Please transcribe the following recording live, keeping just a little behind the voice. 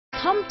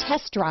Come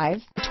test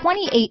drive the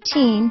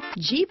 2018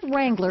 Jeep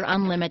Wrangler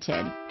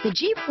Unlimited. The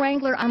Jeep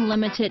Wrangler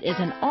Unlimited is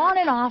an on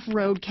and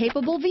off-road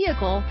capable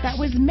vehicle that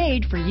was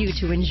made for you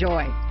to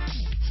enjoy.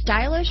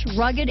 Stylish,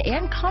 rugged,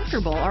 and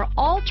comfortable are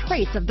all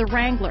traits of the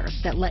Wrangler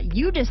that let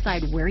you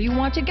decide where you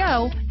want to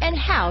go and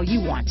how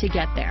you want to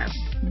get there.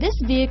 This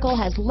vehicle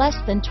has less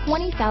than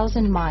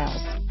 20,000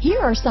 miles. Here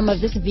are some of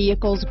this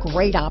vehicle's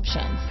great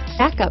options: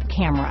 backup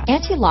camera,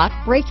 anti-lock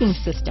braking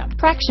system,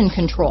 traction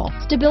control,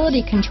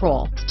 stability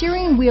control,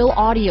 steering wheel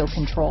audio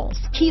controls,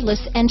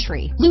 keyless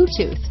entry,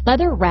 Bluetooth,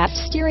 leather-wrapped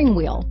steering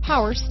wheel,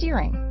 power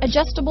steering,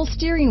 adjustable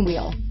steering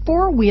wheel,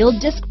 four-wheel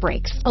disc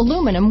brakes,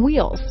 aluminum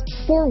wheels,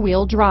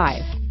 four-wheel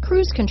drive,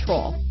 cruise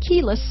control,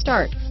 keyless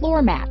start,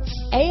 floor mats,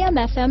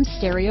 AM/FM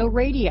stereo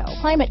radio,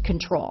 climate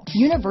control,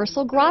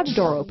 universal garage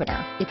door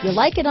opener. If you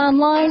like it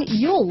online,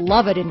 you'll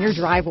love it in your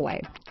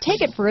driveway.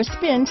 Take it for a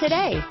spin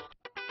today.